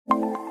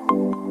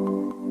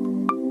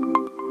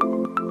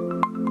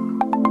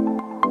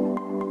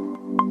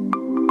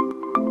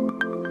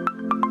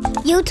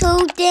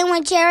YouTube thing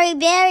with Cherry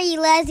Berry.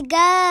 Let's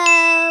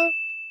go.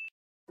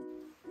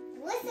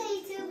 What's up,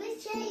 YouTube?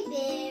 It's Cherry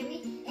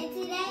Berry, and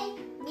today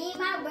me and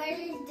my brother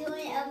is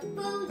doing a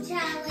food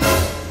challenge.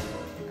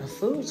 A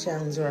food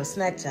challenge or a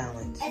snack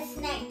challenge? A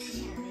snack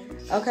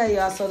challenge. Okay,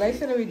 y'all. So they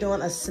finna be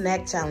doing a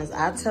snack challenge.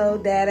 I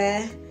told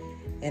Dada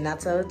and I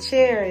told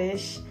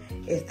Cherish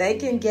if they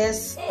can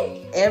guess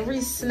every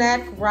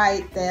snack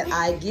right that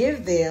I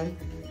give them,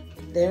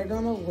 they're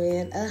gonna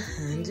win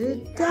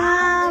 $100.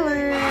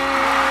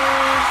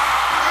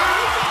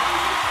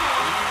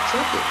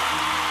 Check it.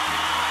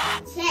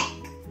 Check.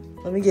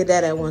 Let me get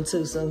that at one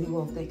too, so he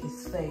won't think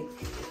it's fake.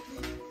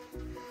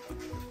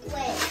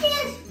 Wait.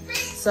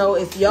 So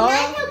if y'all,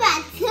 you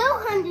got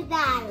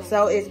 $200.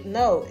 so if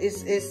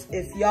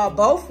if y'all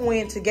both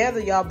win together,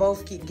 y'all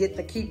both get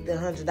to keep the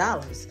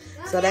 $100.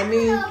 So that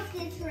means.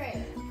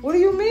 What do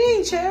you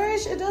mean,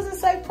 Cherish? It doesn't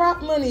say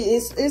prop money.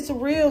 It's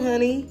real,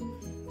 honey.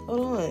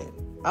 Hold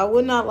on. I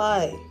would not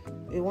lie.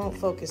 It won't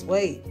focus.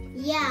 Wait.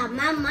 Yeah,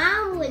 my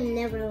mom would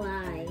never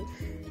lie.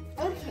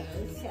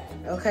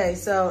 Okay,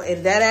 so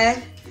and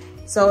that.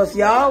 So if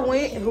y'all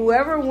win,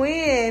 whoever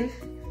wins,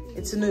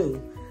 it's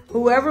new.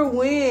 Whoever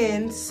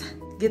wins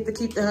get to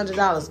keep the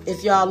 $100.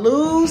 If y'all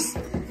lose,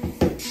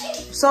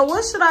 so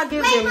what should I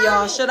give them,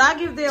 y'all? Should I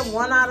give them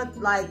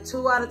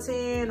 2 out of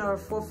 10 or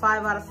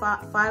 5 out of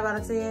 5 out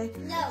of 10?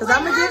 No. Because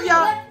I'm gonna give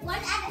y'all 1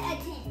 out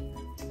of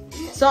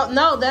 10. So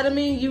no, that'll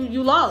mean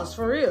you lost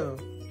for real.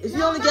 If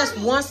you only guess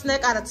 1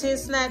 snack out of 10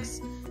 snacks,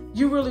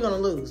 you really gonna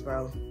lose,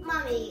 bro.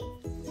 Mommy,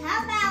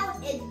 how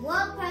about if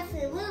one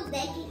person loses,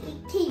 they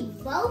can keep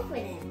both of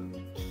them?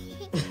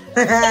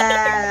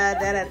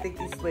 That I think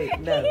he's slick.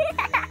 No.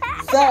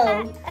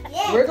 So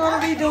we're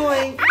gonna be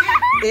doing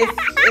if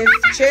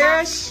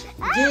Cherish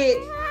get,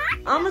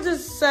 I'ma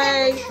just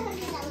say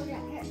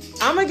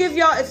I'm gonna give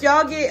y'all, if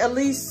y'all get at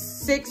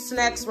least 6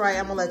 snacks right,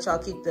 I'm gonna let y'all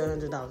keep the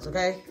 $100,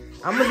 okay?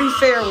 I'm gonna be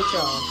fair with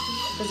y'all,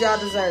 because y'all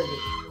deserve it.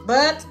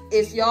 But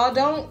if y'all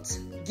don't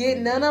get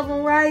none of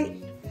them right,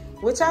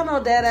 which I know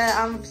that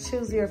I'm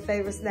choosing your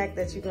favorite snack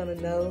that you're gonna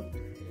know.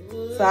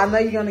 So I know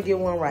you're gonna get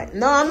one right.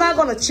 No, I'm not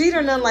gonna cheat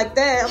or nothing like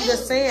that. I'm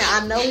just saying,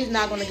 I know he's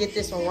not gonna get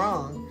this one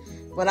wrong.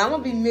 But I'm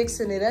gonna be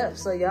mixing it up,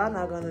 so y'all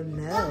not gonna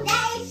know.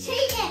 That is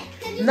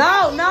cheating.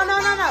 No.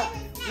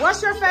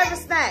 What's your favorite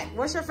snack?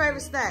 What's your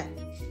favorite snack?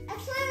 A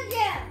Slim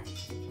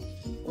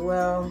Jim.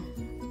 Well,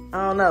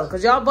 I don't know,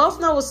 because y'all both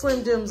know what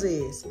Slim Jims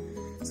is.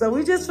 So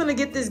we just finna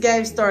get this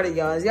game started,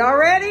 y'all. Is y'all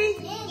ready?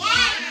 Yeah.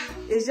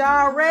 Is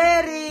y'all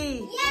ready?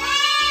 Yeah.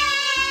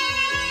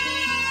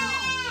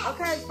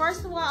 Okay,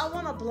 first of all, I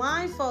want to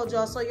blindfold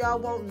y'all so y'all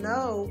won't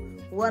know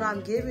what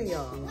I'm giving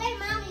y'all. Wait,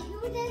 Mommy,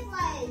 you just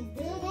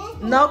do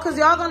this? No, because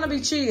y'all going to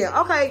be cheating.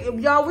 Okay,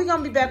 y'all, we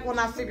going to be back when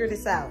I figure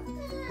this out.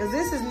 Because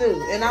this is new,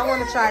 and I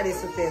want to try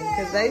this with them.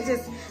 Because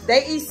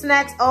they eat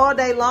snacks all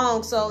day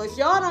long. So if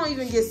y'all don't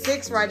even get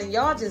 6 right, then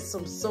y'all just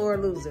some sore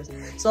losers.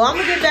 So I'm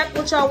going to get back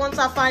with y'all once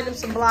I find them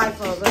some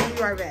blindfolds. I'll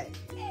be right back.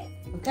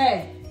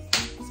 Okay,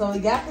 so we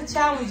got the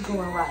challenge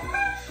going right.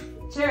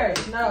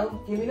 Cherish, no,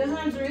 give me the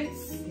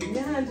hundreds. Give me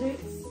the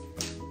hundreds.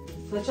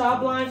 Put y'all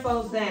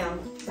blindfolds down.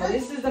 So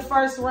this is the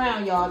first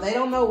round, y'all. They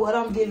don't know what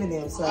I'm giving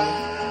them, so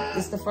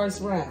it's the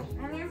first round.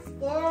 I'm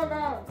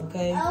scared.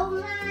 Okay. Oh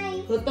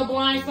my. Put the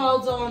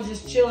blindfolds on,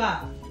 just chill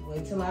out.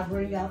 Wait till I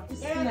bring out the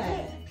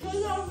snack. Put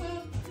your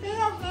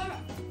hand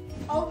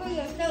over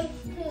your face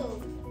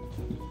too.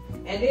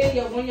 And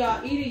then when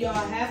y'all eat it, y'all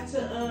have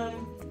to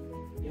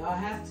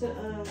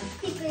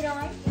Keep it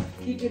on.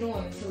 keep it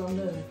on until I'm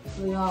done.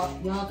 So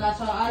y'all got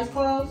your eyes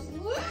closed?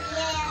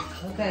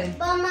 Yeah. Okay.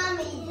 But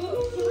Mommy,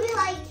 should we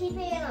keep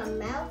it in our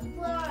mouth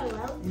for our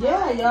mouth?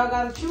 Yeah, y'all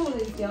gotta chew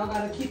it. Y'all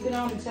gotta keep it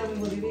on and tell me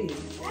what it is.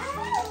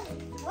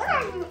 What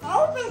are you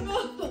opening?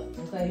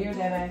 Okay, here,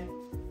 Dada.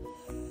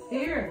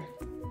 Here.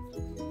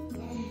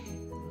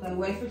 Okay,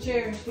 wait for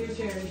Cherish. Here,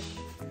 Cherish.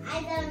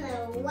 I don't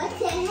know what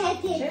the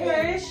heck is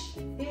Cherish.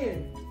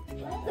 Here.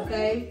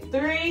 Okay,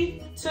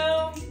 3, 2,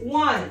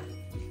 1.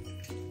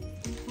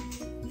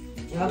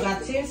 Y'all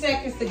got 10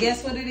 seconds to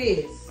guess what it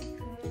is.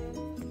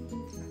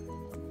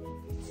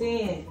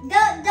 10.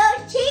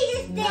 Those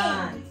cheeses things.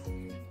 9.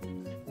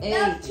 8.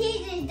 Those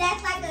cheeses,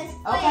 that's like a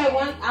square. Okay,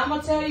 I'm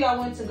gonna tell y'all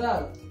when to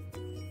go.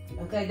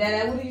 Okay,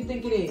 Dada, what do you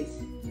think it is?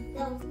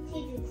 Those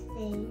cheeses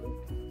things.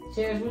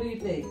 Cherish, what do you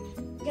think?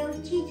 Those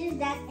cheeses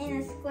that's in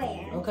a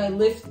square. Okay,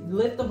 lift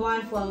the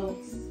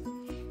blindfolds.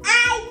 I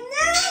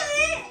knew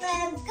it!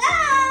 Let's go!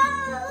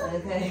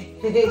 Okay.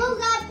 Who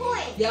got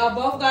points? Y'all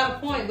both got a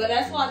point, but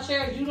that's why,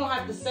 Cherish, you don't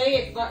have to say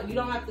it. You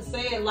don't have to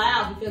say it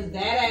loud because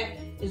Dada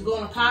is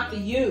gonna copy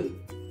you.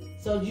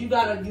 So you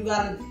gotta think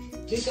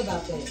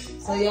about that.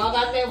 So y'all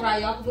got that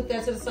right. Y'all can put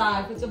that to the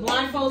side. Put your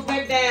blindfolds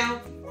back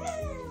down.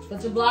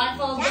 Put your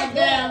blindfolds back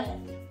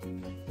down.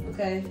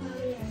 Okay.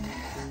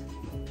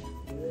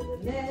 The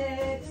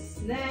next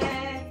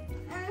snack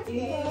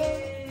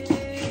is.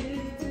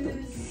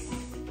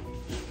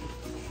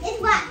 It's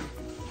what?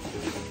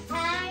 I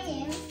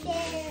am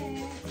scared.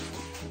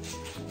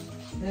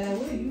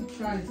 What are you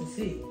trying to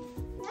see?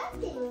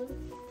 Nothing.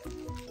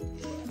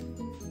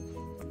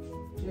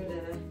 Sure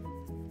that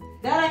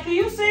Dada, can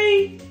you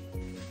see?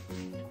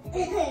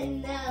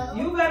 No.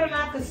 You better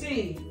not can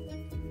see.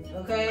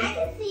 Okay? I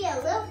can see a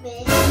little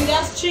bit. See,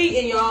 that's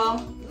cheating, y'all.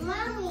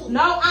 Mommy.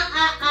 No,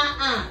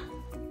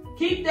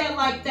 Keep that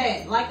like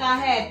that, like I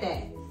had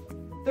that.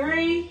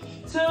 3,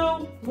 2,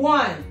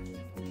 1.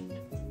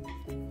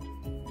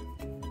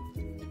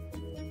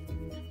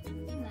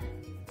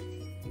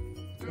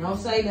 Don't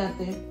say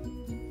nothing.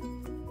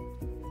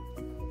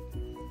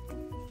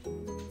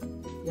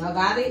 Y'all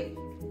got it?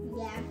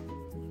 Yeah.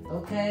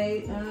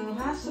 Okay.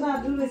 How should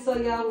I do this so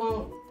y'all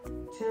won't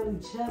tell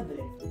each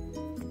other?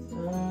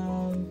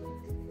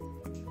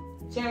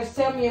 Cherish,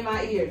 tell me in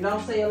my ear.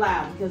 Don't say it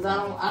loud because I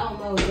don't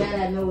know if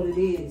Dada know what it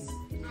is.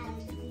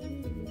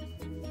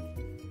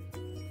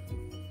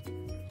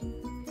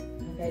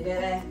 Okay,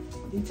 Dada,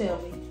 you tell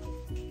me.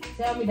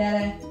 Tell me,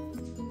 Dada.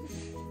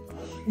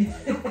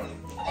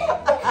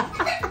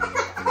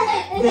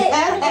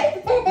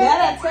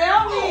 Dada,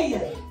 tell me.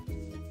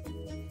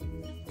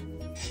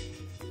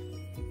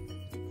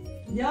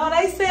 Yo,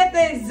 they said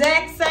the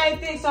exact same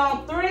thing. So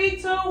on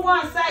 3, 2,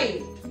 1, say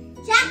it.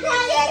 Chocolate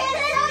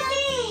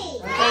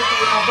cookie. Okay, so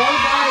y'all both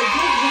got it.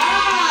 Good job.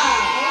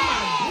 Oh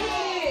my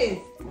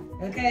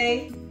goodness. Okay.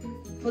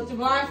 Put your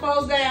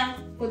blindfolds down.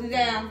 Put it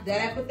down.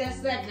 Dad, put that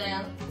snack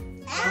down.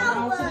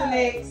 Ow. On to the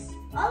next.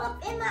 All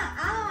up in my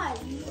eyes.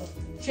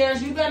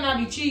 Cherish, you better not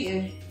be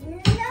cheating. No,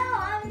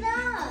 I'm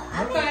not.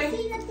 I Okay. didn't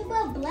see nothing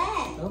but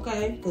black.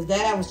 Okay, because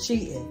Dad was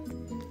cheating.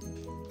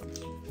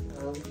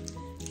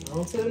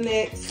 On to the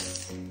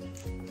next.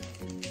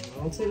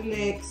 On to the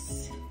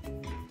next.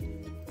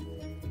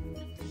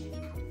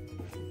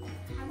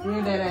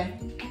 Here, Dada.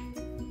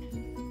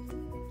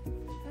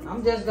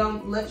 I'm just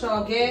gonna let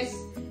y'all guess,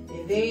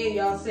 and then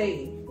y'all say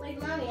it. Wait,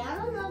 Mommy, I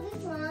don't know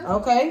this one.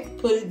 Okay,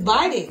 put it,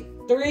 bite it.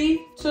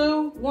 3,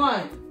 2,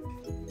 1.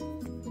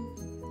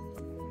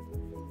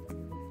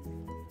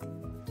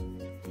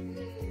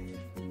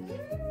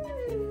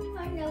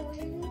 I know what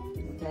it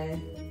is. Okay,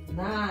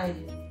 9,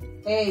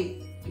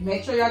 8.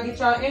 Make sure y'all get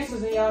y'all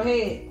answers in your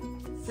head.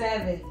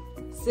 7,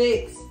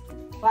 6,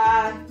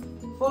 5,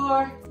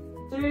 4,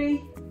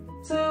 3,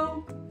 2,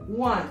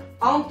 1.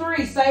 On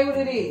 3, say what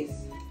it is.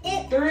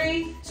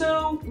 3, 2,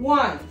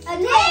 1.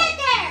 Snickers.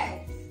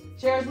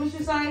 Cherish, what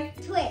you say?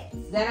 Twix.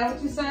 Is that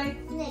what you say?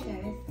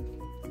 Snickers.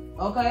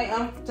 Okay,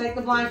 take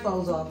the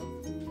blindfolds off.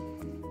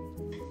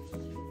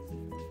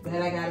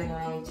 Dad, I got it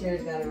wrong.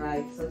 Cherish got it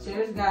right. So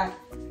Cherish got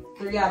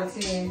 3 out of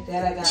 10.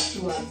 Dad, I got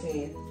 2 out of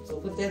 10. So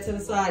put that to the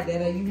side.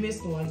 Dad, you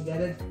missed one. You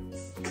better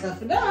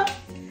tough it up.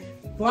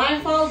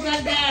 Blindfolds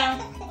back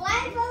down.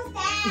 Blindfolds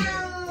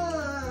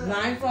down.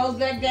 Blindfolds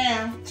back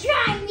down.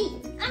 Try me.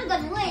 I'm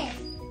gonna win.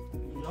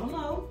 You don't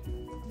know.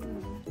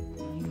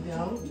 You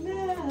don't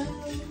know.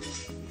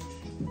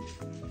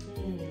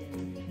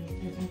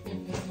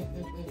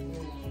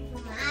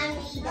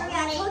 I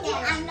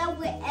know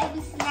what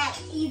every snack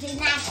is and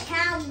not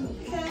count.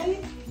 Okay.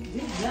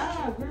 Good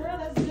job, girl.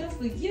 That's good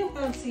for you,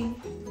 Auntie.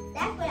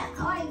 That's what I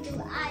always do.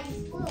 I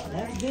explore.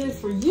 That's good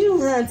for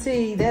you,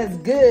 Auntie. That's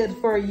good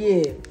for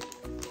you.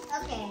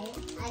 Okay.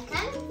 I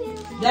kind of feel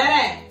like...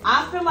 Dada,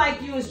 I feel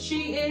like you was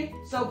cheating,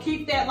 so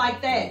keep that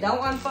like that.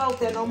 Don't unfold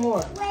that no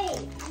more.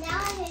 Wait. Now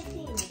I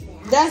didn't see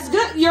anything. That's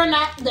good. You're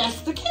not,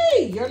 that's the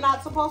key. You're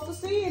not supposed to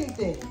see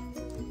anything.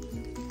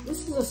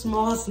 This is a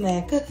small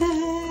snack.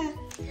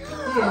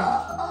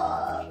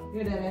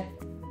 Here, Dada.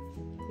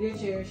 Here,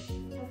 Cherish.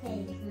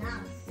 Okay, it's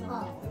not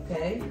small.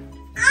 Okay.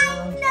 I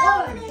know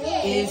what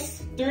it is.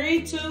 It's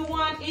 3, 2,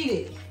 1, eat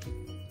it.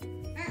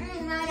 I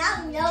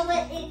don't know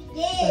what it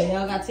So is.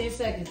 y'all got 10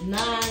 seconds.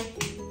 9,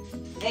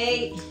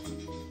 8,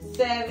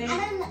 7, I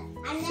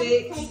never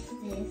 6, taste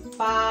this.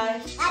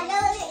 5, I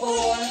know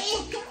what it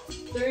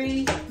is.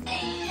 3,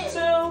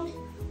 2,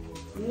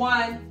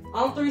 1.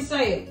 On 3,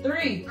 say it.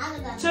 3,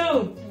 2,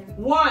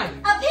 1.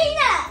 A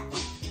peanut.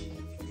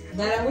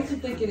 Dada, what you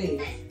think it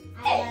is?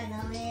 I don't know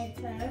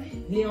answer.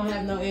 You don't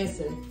have no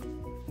answer.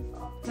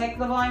 Take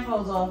the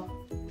blindfolds off.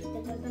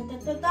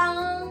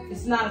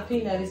 It's not a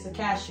peanut, it's a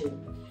cashew.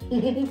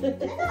 Where's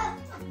the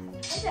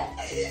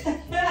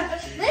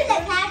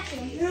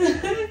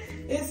cashew?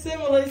 It's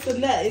similar, it's a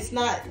nut. It's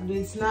not, you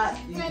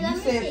let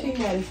me said see.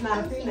 peanut, it's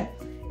not a peanut.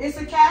 It's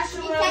a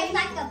cashew. It tastes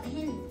like a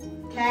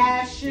peanut.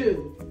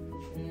 Cashew.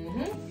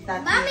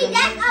 Mommy,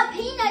 that's a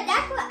peanut.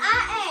 That's what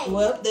I ate.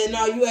 Well, then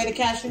no, you ate a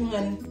cashew,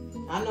 honey.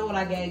 I know what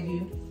I gave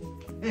you.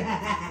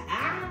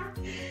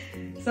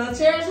 So,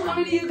 Cherish, how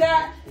many you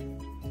got?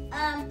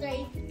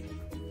 3.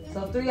 So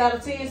 3 out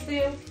of 10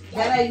 still?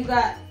 Dada, you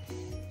got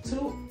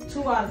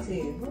 2 out of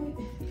 10.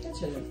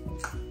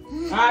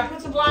 All right,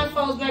 put your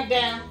blindfolds back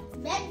down.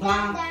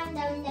 Down.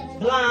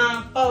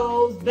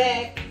 Blindfolds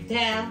back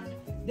down.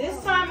 This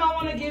time I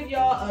want to give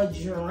y'all a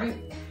drink.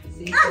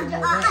 See if y'all know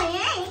that. I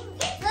ain't.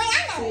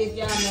 See if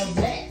y'all know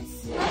that.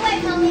 Oh, wait,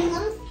 Mommy,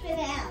 let me spit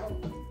it out.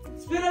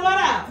 Spit it what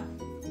out?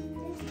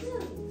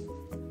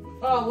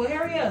 Oh, well,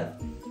 hurry up.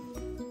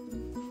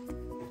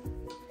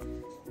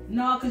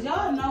 No, because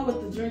y'all know what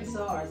the drinks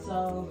are,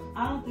 so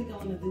I don't think I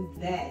want to do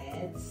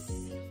that.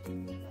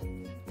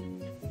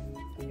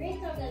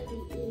 Drinks are going to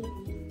be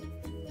easy.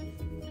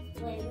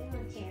 Wait, we're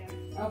gonna share.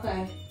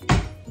 Okay. I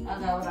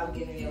got what I'm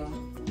giving y'all.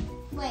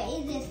 Wait,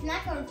 is it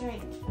snack or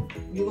drink?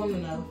 You gonna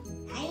know.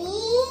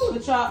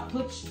 Stop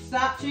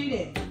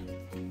cheating.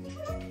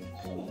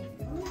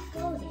 Let's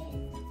go then.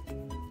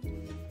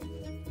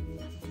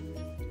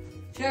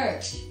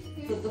 Church,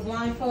 put the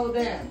blindfold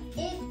down.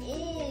 It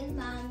is,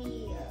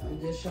 Mommy. I'm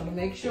just trying to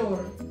make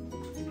sure.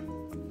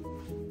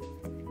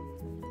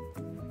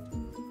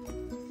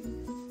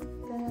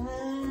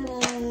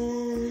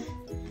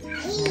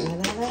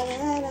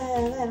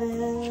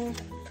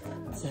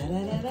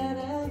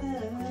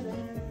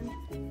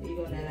 Here you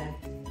go, Nana.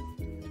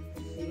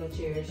 Here you go,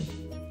 Cherish.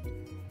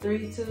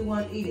 3, 2,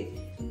 1, eat it.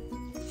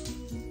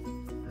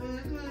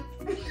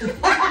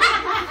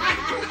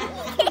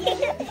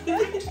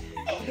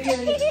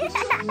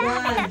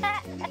 9,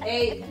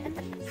 8,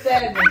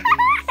 7,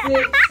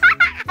 6,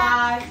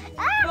 5,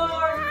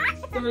 4,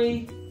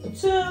 3,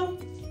 2,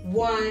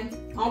 1.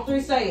 On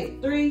 3, say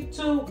it. 3,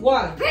 2,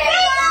 1.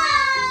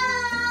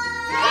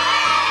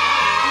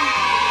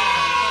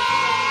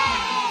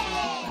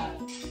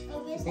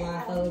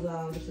 Blindfold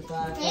on. Just a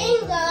blindfold.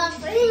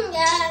 Fingers.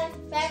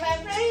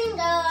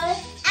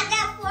 I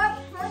got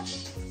 4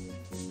 points.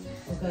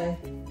 Okay.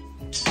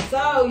 So,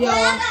 y'all. Well,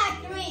 I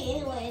got 3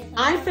 anyway.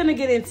 I'm finna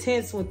get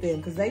intense with them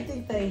because they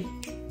think they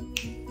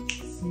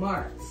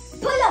smart.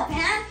 Put your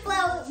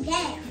blindfold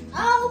down.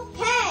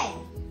 Okay.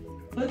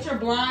 Put your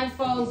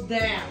blindfolds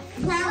down.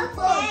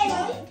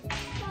 Blindfold.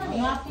 I'm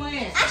not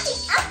playing. I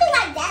feel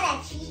like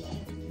Dada cheating.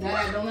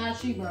 Dada, don't not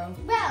cheat, bro.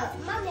 Bro,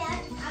 Mommy, I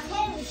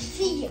can't even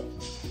see you.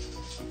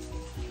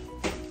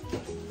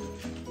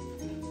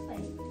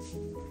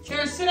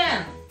 Cheers, sit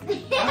down. I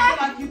feel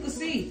like you can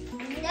see.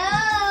 No.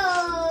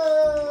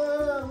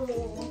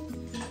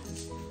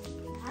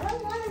 I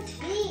don't want to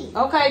see.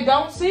 Okay,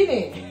 don't see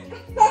then.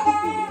 I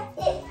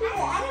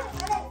don't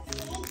want to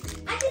see.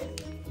 I just...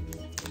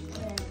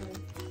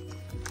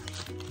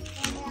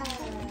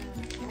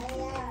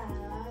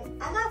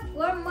 I got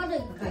 4 more to go.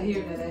 Okay,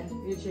 here, Dada.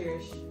 Here,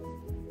 cheers.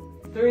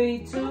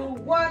 3, 2,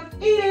 1,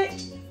 eat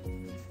it.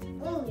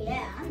 Oh,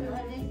 yeah, I know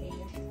what this is.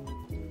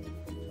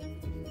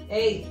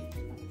 8,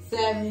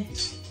 7,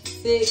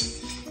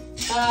 6,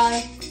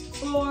 5,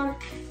 4,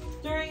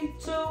 3,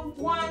 2,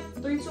 1.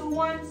 3, 2,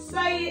 1.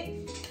 Say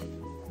it.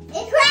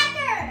 It's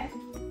crackers.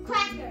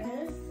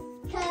 Crackers.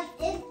 Because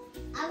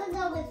I don't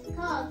know what it's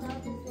called, so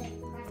I'll just say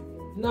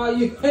crackers. No,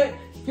 you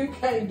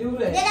can't do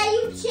that. Then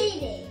you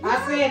cheated.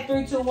 I said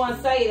 3, 2,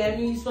 1. Say it. That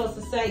means you're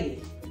supposed to say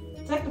it.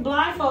 Take the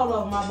blindfold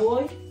off, my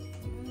boy.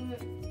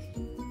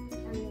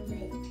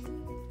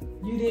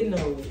 You didn't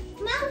know it.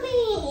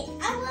 Mommy,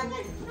 I want a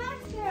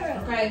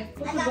cracker. Okay,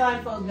 put the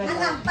blindfolds back I on.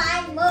 got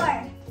 5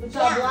 more. Put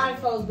your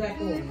blindfolds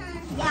back on.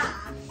 Yeah.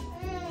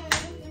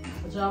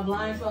 Put your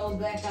blindfolds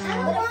back I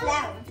on. want a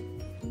flower.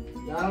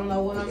 Y'all don't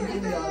know what I'm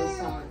giving y'all this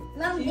time.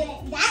 Mommy,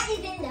 that is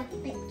in the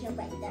picture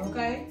right there.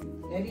 Okay?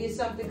 Maybe it's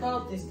something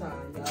cold this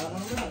time. Y'all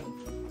don't know.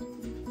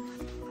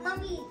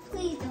 Mommy,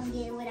 please don't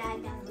get what I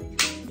got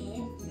with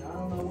you. Y'all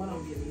don't know what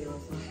I'm giving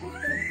y'all.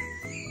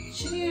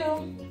 Chill.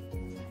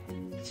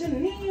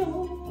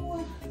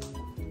 Chill.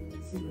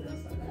 See what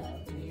else I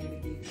got here to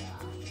give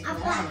y'all. I'm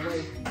not.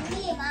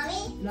 Here,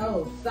 Mommy.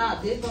 No,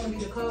 stop. This is gonna be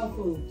the cold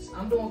foods.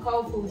 I'm doing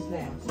cold foods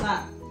now.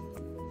 Stop.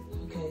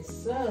 Okay,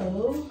 so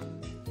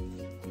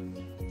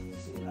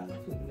let's see what I can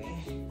put in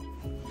there.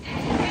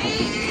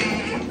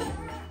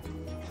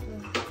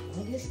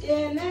 Don't get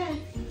scared now.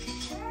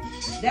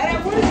 Dada,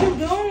 what are you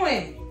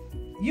doing?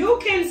 You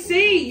can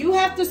see. You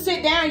have to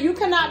sit down. You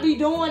cannot be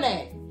doing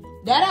that.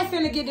 Dada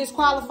finna get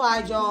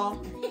disqualified, y'all.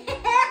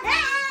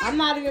 I'm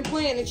not even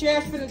playing. The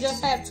chair's finna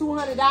just have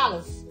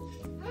 $200.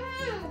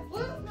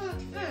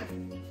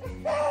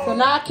 So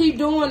now I keep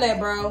doing that,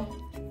 bro.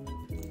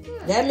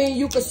 That means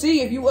you can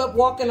see if you up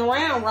walking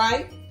around,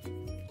 right?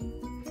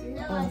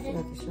 No, I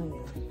just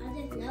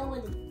know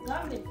where the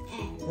garment's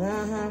at.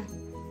 Uh-huh.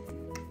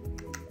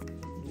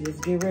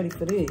 Just get ready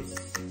for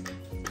this.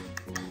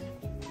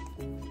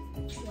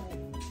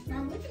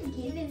 Mom, what you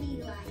giving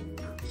me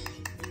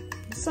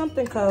like?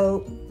 Something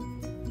cold.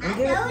 I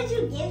know what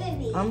you giving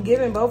me. I'm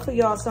giving both of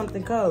y'all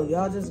something cold.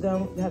 Y'all just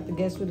gonna have to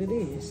guess what it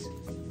is.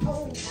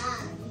 Oh,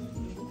 God.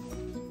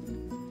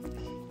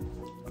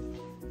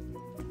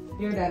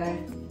 Here, Dada.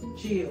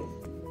 Chill.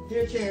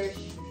 Here, Cherish.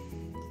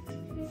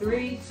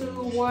 3, 2,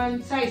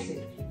 1, taste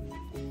it.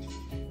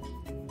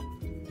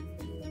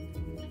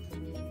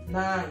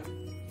 9,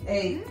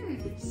 8,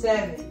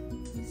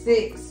 7,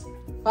 6,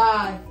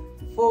 5,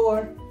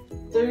 4,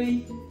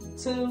 3,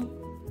 2,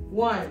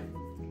 1.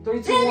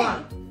 3, 2,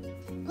 1.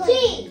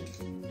 Cheese.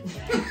 It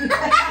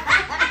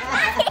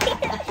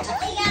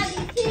gotta be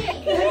cheese.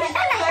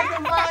 Take the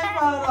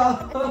blindfold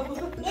off.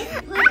 It's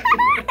pudding.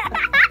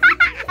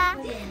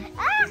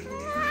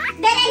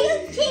 Dada, you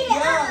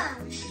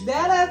cheated.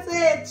 Dada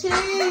said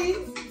cheese.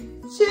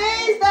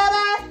 Cheese,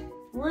 Dada.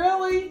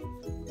 Really?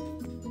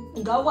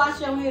 Go wash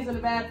your hands in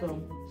the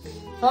bathroom.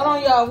 Hold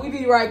on, y'all. We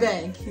be right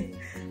back.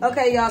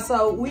 Okay, y'all.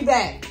 So we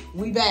back.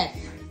 We back.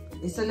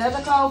 It's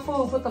another cold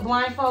food. Put the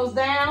blindfolds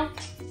down.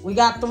 We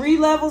got 3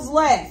 levels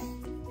left.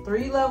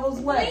 3 levels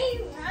left.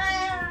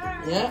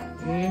 Yep.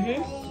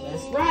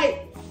 That's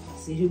right.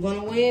 See who's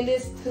gonna win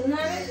this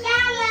tonight?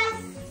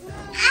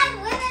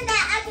 I'm winning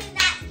that. I do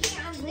not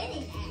care. I'm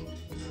winning that.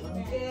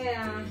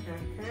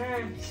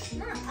 Okay.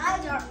 My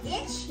eyes are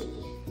itchy.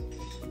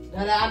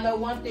 Now I know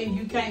one thing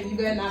you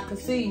better not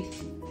concede.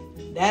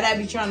 That I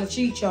be trying to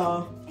cheat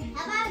y'all.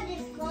 How about I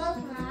just close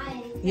my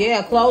eyes?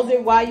 Yeah, close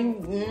it while you,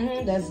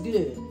 that's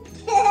good.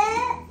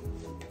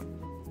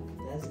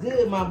 That's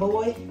good, my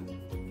boy.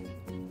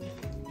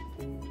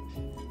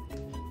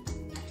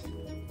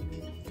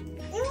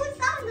 It was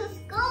so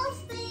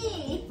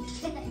disgusting.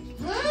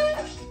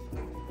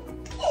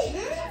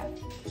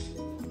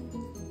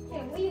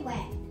 Here, where you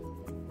at?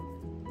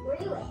 Where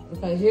you at?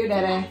 Okay, here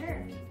that at.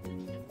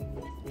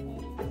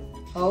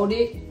 Hold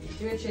it.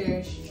 Here,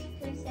 cherish.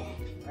 Where's that?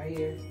 Right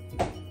here.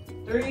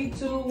 3,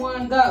 2,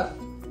 1, go.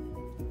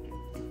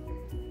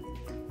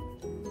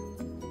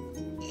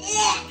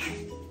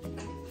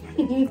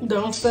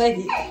 Don't say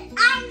it. I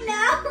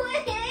know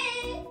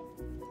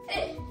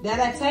it. That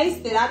I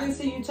tasted. I didn't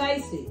see you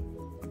taste it.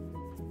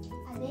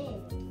 I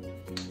did.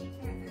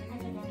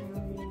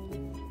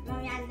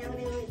 Mommy, I know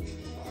it.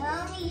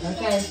 Mommy,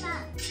 Okay.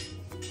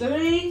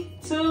 3,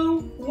 2,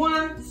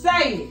 1,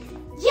 say it.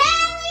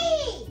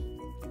 Jelly!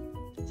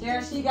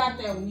 Tara, she got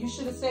that one. You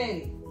should have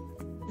said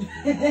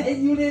it.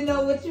 You didn't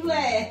know what you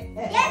had.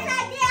 Yes,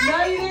 I did. No,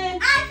 you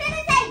didn't. I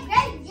didn't say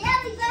grape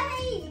jelly, but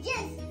hey,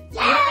 just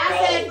jelly.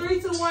 I said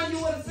 3, 2, 1, you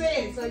would have said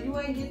it, so you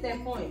ain't get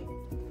that point.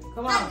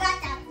 Come I on. got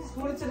that.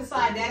 Scoot it to the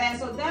side, Dada.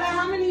 So, Dada,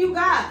 how many you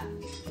got?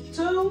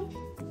 2?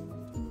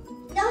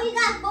 No, he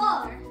got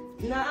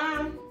 4.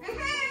 Nuh-uh.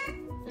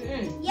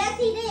 Yes,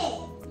 he did.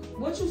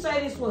 What you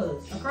say this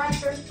was? A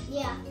cracker?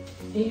 Yeah.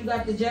 And you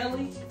got the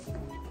jelly?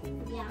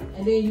 Yeah.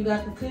 And then you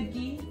got the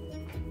cookie?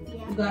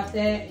 Yeah. You got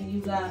that and you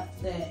got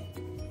that.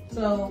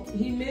 So,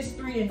 he missed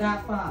 3 and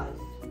got 5.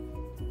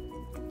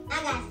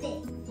 I got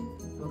 6.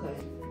 Okay.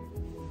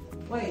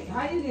 Wait,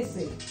 how you get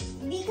 6?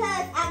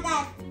 Because I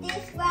got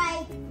this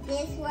right,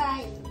 this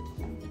right,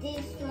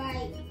 this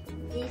right,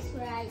 this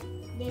right,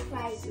 this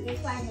right, this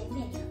right,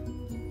 and this.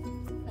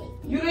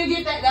 You didn't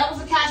get that. That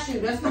was a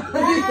cashew. That's not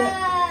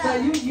So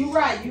you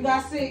right. You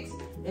got 6.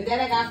 And then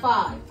I got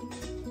 5.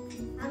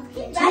 I'm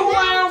catching 2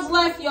 rounds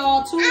left,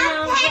 y'all. 2 I'm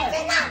rounds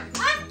catching left. up.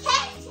 I'm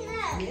catching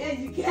up. Yeah,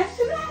 you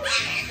catching up.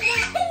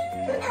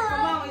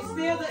 Come on, it's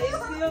still the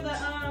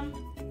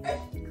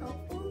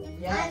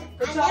yeah.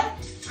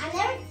 I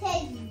never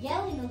tasted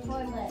jelly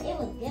before, but it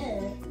was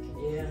good.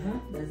 Yeah,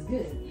 that's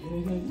good.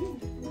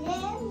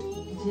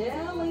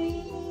 Jelly.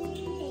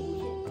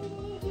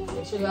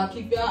 Make sure y'all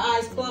keep your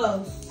eyes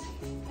closed.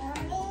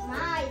 My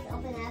eyes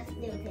open as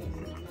still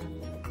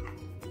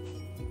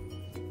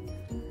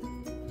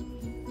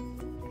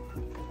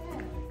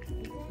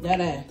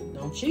Dada,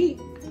 don't cheat.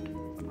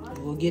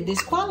 You will get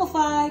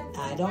disqualified.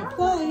 I don't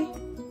play.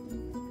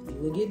 You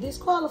will get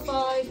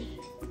disqualified.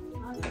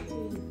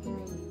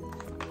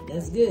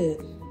 That's good.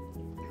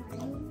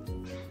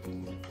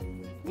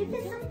 This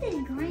is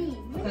something green.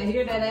 Okay,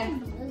 here, Dada.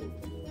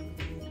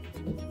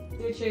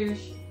 Here,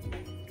 cherish.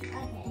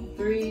 Okay.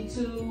 3,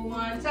 2,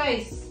 1,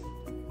 taste.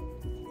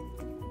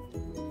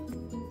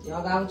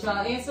 Y'all got what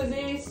y'all answers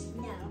is?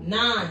 No.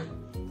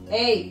 9,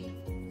 8,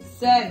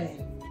 7,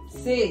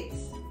 6,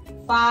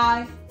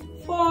 5,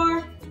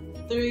 4,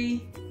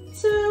 3,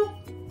 2,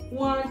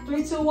 1.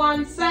 3, 2,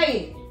 1, say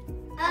it.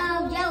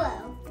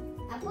 Yellow.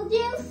 Apple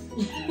juice?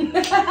 It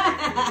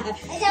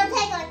don't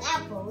taste like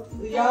apples.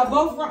 Y'all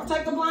both wrong.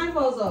 Take the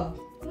blindfolds off.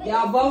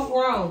 Y'all both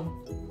wrong.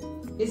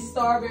 It's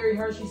strawberry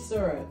Hershey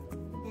syrup.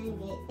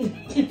 Dang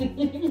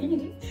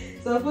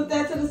it. So put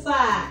that to the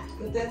side.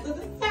 Put that to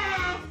the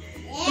side.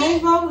 Yeah. They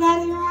both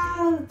got it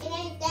wrong. It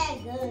ain't that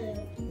good.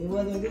 It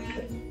wasn't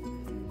good.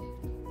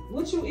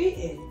 What you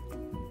eating?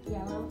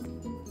 Yellow.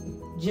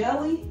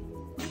 Jelly?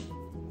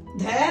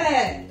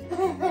 Dad.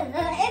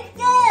 It's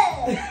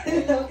good.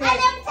 Okay. I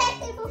never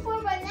tasted it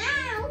before, but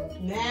now.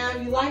 Now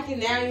you like it.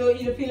 Now you'll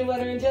eat a peanut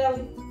butter and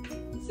jelly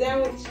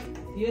sandwich.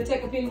 You'll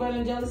take a peanut butter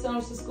and jelly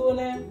sandwich to school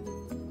now?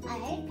 I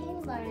ate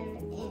peanut butter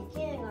in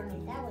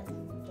kindergarten. That was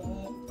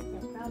good.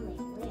 So probably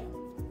will.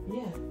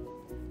 Yeah.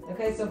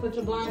 Okay, so put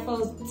your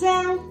blindfolds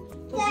down.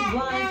 Put your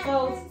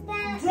blindfolds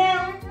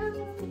down.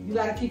 You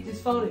gotta keep this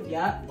folded.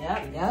 Yup.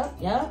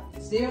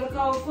 Still the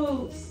cold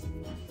foods.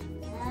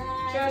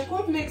 Church,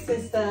 quit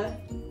mixing stuff.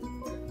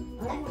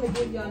 I don't want to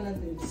give y'all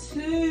nothing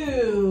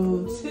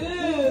too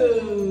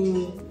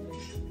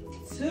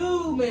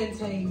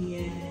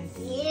maintenance.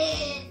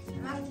 Yeah.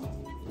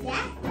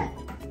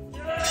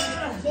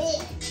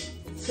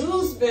 Too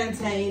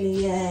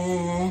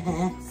spontaneous.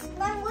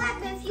 But what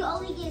happens if you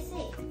only get 6?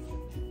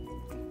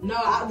 No,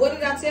 what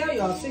did I tell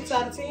y'all? 6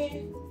 out of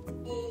 10?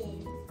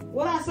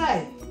 What did I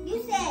say? You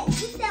said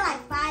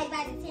like 5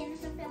 out of 10 or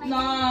something like No.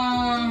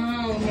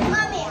 that.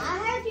 Mommy, I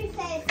heard you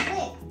say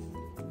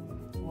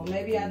 6. Well,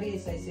 maybe I did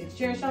say 6.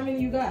 Cherish, how many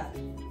you got?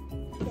 6?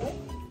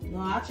 No,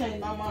 I changed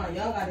my mind.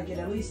 Y'all gotta get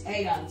at least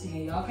 8 out of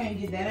 10. Y'all can't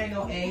get that. Ain't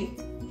no 8.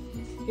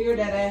 Here,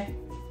 that.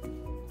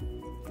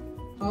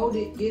 Hold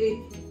it. Get it.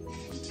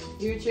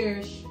 Here,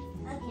 Cherish.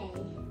 Okay.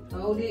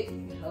 Hold it.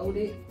 Hold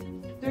it.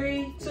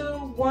 3, 2,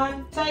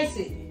 1. Taste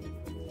it.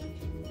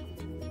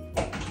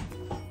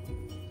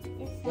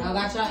 Y'all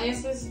got your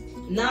answers?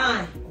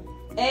 9,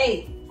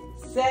 8,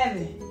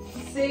 7,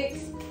 6,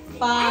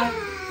 5,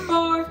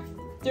 4,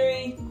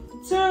 3,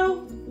 2,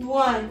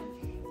 1.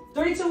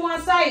 3, 2,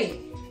 1. Say it.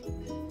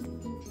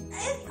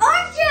 It's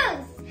orange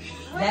juice.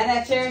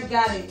 That Cherish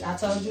got it. I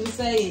told you to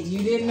say it. You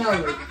didn't know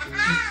it.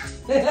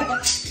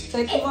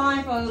 Take the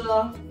blindfold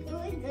off. It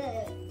was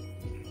good.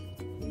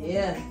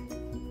 Yeah.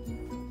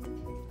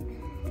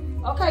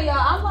 Okay, y'all.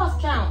 I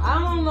lost count. I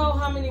don't know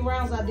how many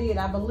rounds I did.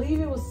 I believe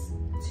it was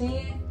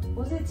 10.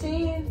 Was it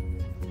 10?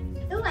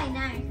 It was like 9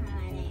 or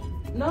something like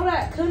that. No,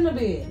 that couldn't have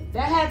been.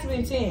 That had to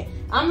be 10.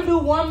 I'm gonna do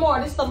one more.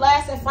 This is the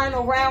last and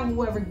final round.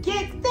 Whoever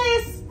get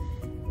this,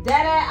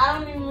 I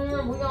don't even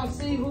remember. We're gonna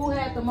see who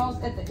had the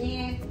most at the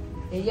end.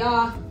 And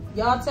y'all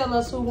tell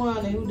us who won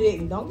and who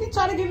didn't. Don't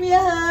try to give me a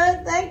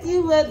hug. Thank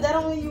you, but that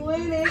don't mean you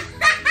winning.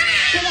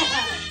 Sit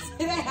down.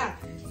 Sit down.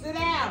 Sit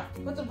down.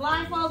 Put the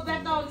blindfolds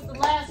back on. It's the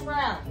last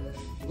round.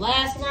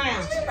 Last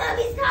round.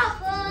 Mommy's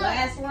coffee.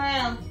 Last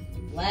round.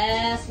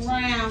 Last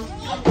round.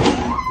 Put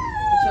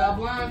your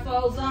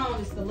blindfolds on.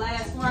 It's the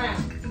last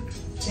round.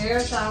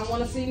 Cherish, I don't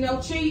want to see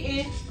no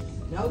cheating.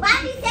 No Why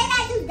do you say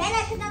that? You say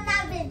that because I'm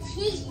not been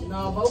cheating.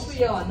 No, both of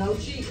y'all, no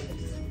cheating.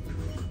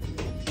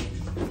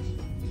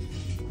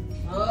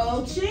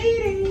 No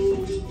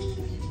cheating.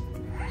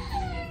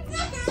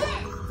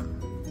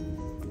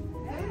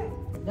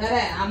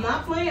 That, I'm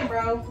not playing,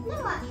 bro. No,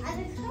 I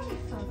just heard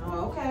something.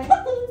 Oh, okay.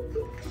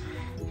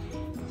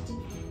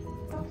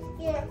 I'm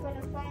scared for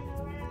the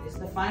final round. It's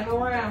the final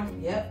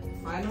round. Yep,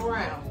 final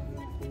round.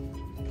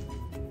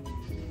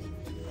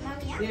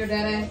 Here,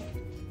 Daddy.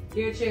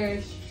 Here,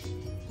 Cherish.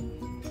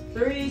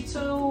 3,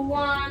 2,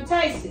 1,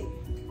 taste it.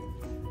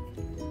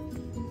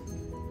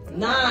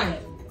 9,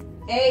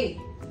 8,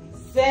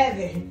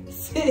 7,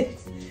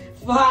 6,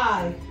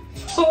 5,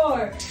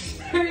 4,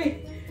 3,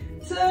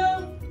 2,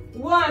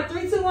 1.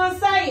 3, 2, 1,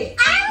 say it.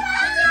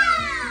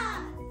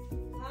 Applesauce!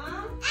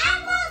 Huh?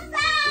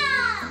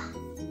 Applesauce!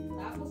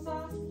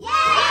 Applesauce? Yeah!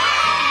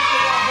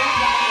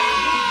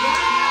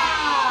 Good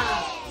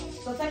job.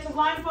 So take the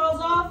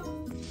blindfolds off.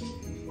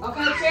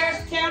 Okay,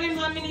 Cherish, count him.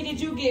 How many did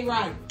you get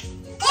right? 8!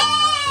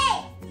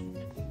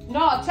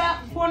 No,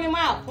 point him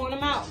out. Point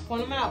him out.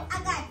 Point him out.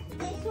 I got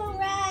this one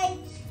right.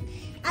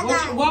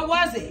 What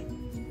was it?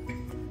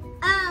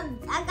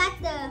 I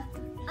got the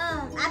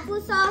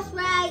applesauce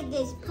right,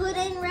 this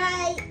pudding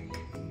right,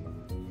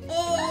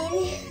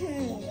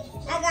 and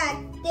I got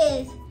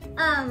this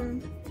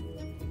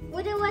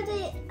what was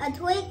it? A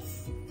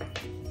Twix,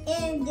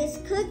 and this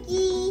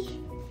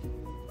cookie,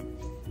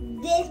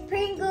 this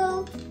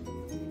Pringle,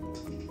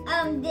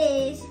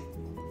 this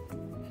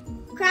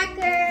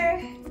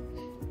cracker,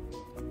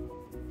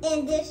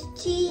 and this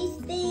cheese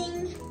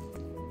thing,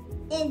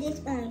 and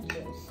this orange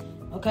juice.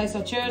 Okay,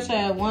 so Cherish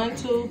had 1,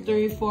 2,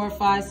 3, 4,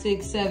 5,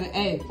 6, 7,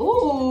 8.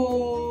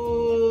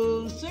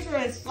 Ooh, sugar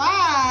is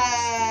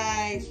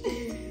 5.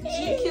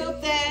 She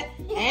killed that.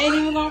 I ain't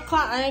even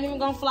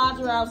gonna fly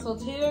her out. So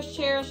here's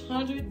Cherish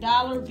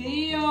 $100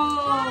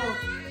 bill.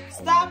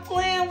 Stop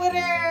playing with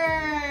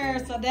her.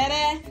 So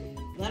Daddy,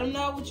 let them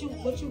know what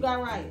you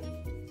got right.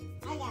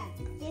 I got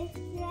this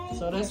right.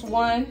 So that's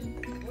 1.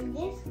 And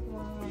this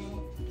one.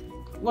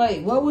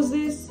 Wait, what was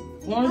this?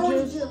 Orange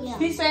juice? juice, yeah.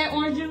 He said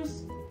orange juice?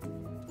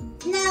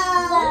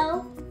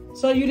 No.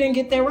 So you didn't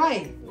get that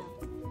right.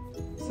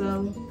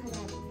 So,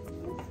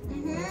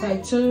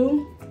 okay,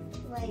 2.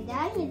 Wait, did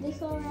I get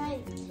this one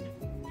right?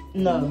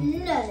 No.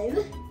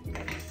 No.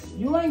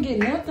 You ain't get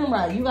nothing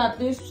right. You got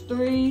this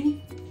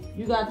 3.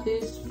 You got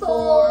this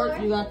 4.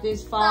 You got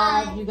this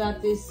 5. You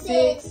got this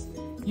 6.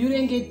 You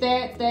didn't get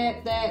that,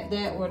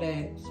 or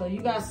that. So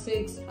you got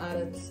 6 out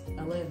of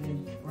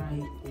 11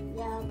 right.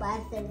 Yeah, but I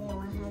said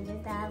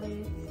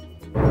 $100.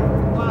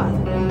 Why?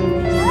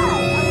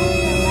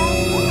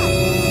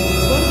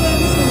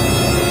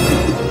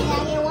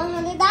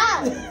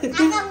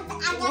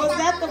 Was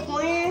that the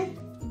plan?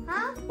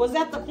 Huh? Was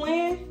that the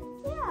plan?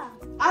 Yeah.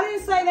 I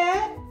didn't say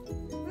that.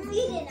 You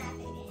did not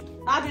say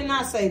that. I did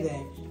not say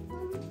that.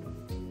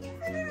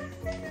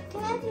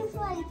 Can I just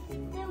like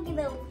still get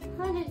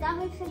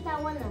 $100 since I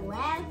won the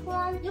last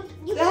one?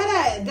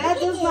 That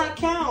does not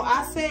count.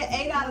 I said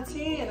 8 out of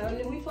 10. I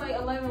mean, we played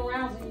 11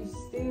 rounds and you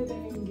still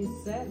didn't even get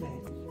 7.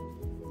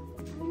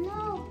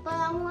 No, but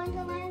I won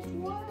the last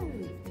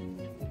one.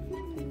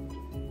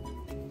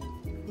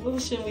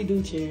 What should we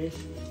do, Cherish?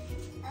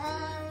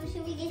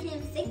 Should we get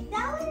him $6?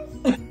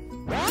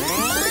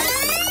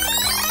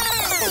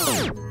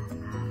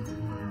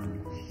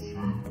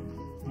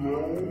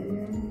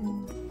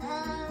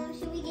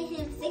 Should we get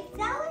him $6?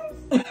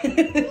 No,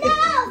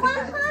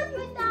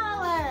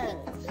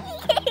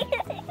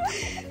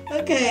 $100.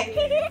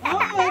 Okay, I'm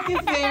gonna make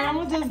it fair. I'm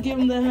gonna just give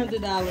him the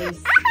 $100.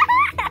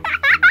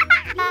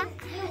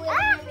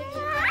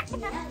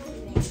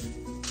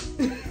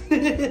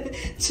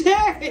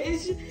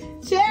 Cherish,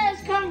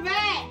 come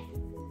back.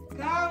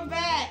 Come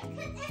back.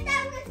 If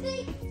that was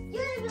me, you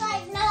would be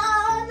like, no,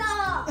 no,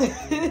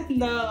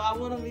 No, I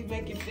want to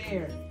make it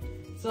fair.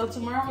 So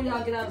tomorrow when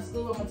y'all get out of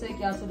school, I'm going to take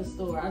y'all to the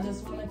store. I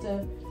just wanted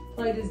to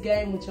play this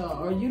game with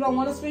y'all. Or you don't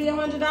want to spend your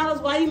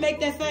 $100? Why you make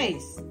that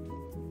face?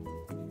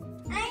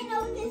 I ain't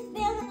know we can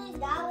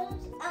spend $100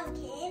 on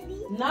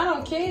candy. Not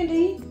on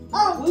candy.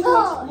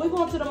 We're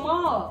going to the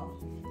mall.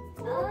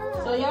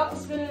 Oh. So y'all can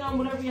spend it on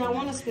whatever y'all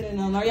want to spend it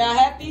on. Are y'all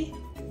happy?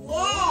 Yeah.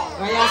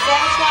 Are y'all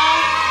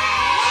satisfied?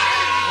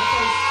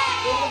 Okay,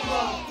 spend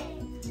it on.